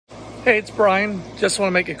Hey, it's Brian. Just want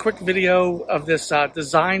to make a quick video of this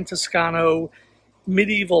design Toscano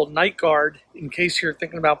medieval night guard in case you're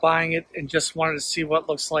thinking about buying it and just wanted to see what it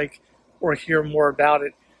looks like or hear more about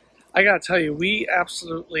it. I gotta tell you, we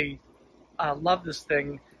absolutely love this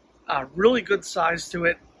thing. Really good size to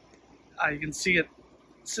it. You can see it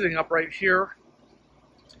sitting up right here.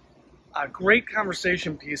 A great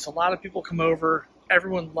conversation piece. A lot of people come over.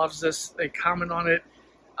 Everyone loves this. They comment on it.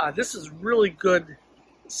 This is really good,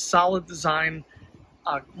 solid design.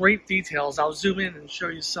 Great details. I'll zoom in and show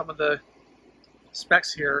you some of the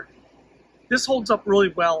specs here. This holds up really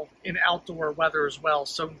well in outdoor weather as well.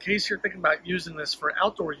 So in case you're thinking about using this for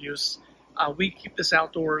outdoor use, we keep this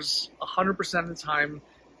outdoors 100% of the time.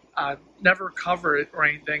 Never cover it or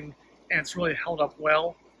anything, and it's really held up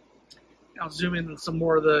well. I'll zoom in on some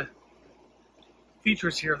more of the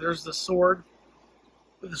features here. There's the sword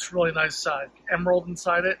with this really nice emerald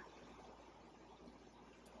inside it.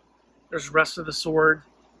 There's the rest of the sword.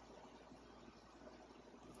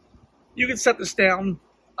 You can set this down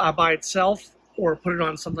by itself or put it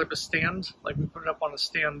on some type of stand, like we put it up on a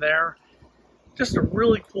stand there. Just a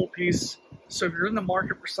really cool piece. So if you're in the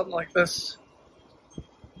market for something like this,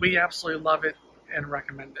 we absolutely love it and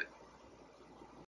recommend it.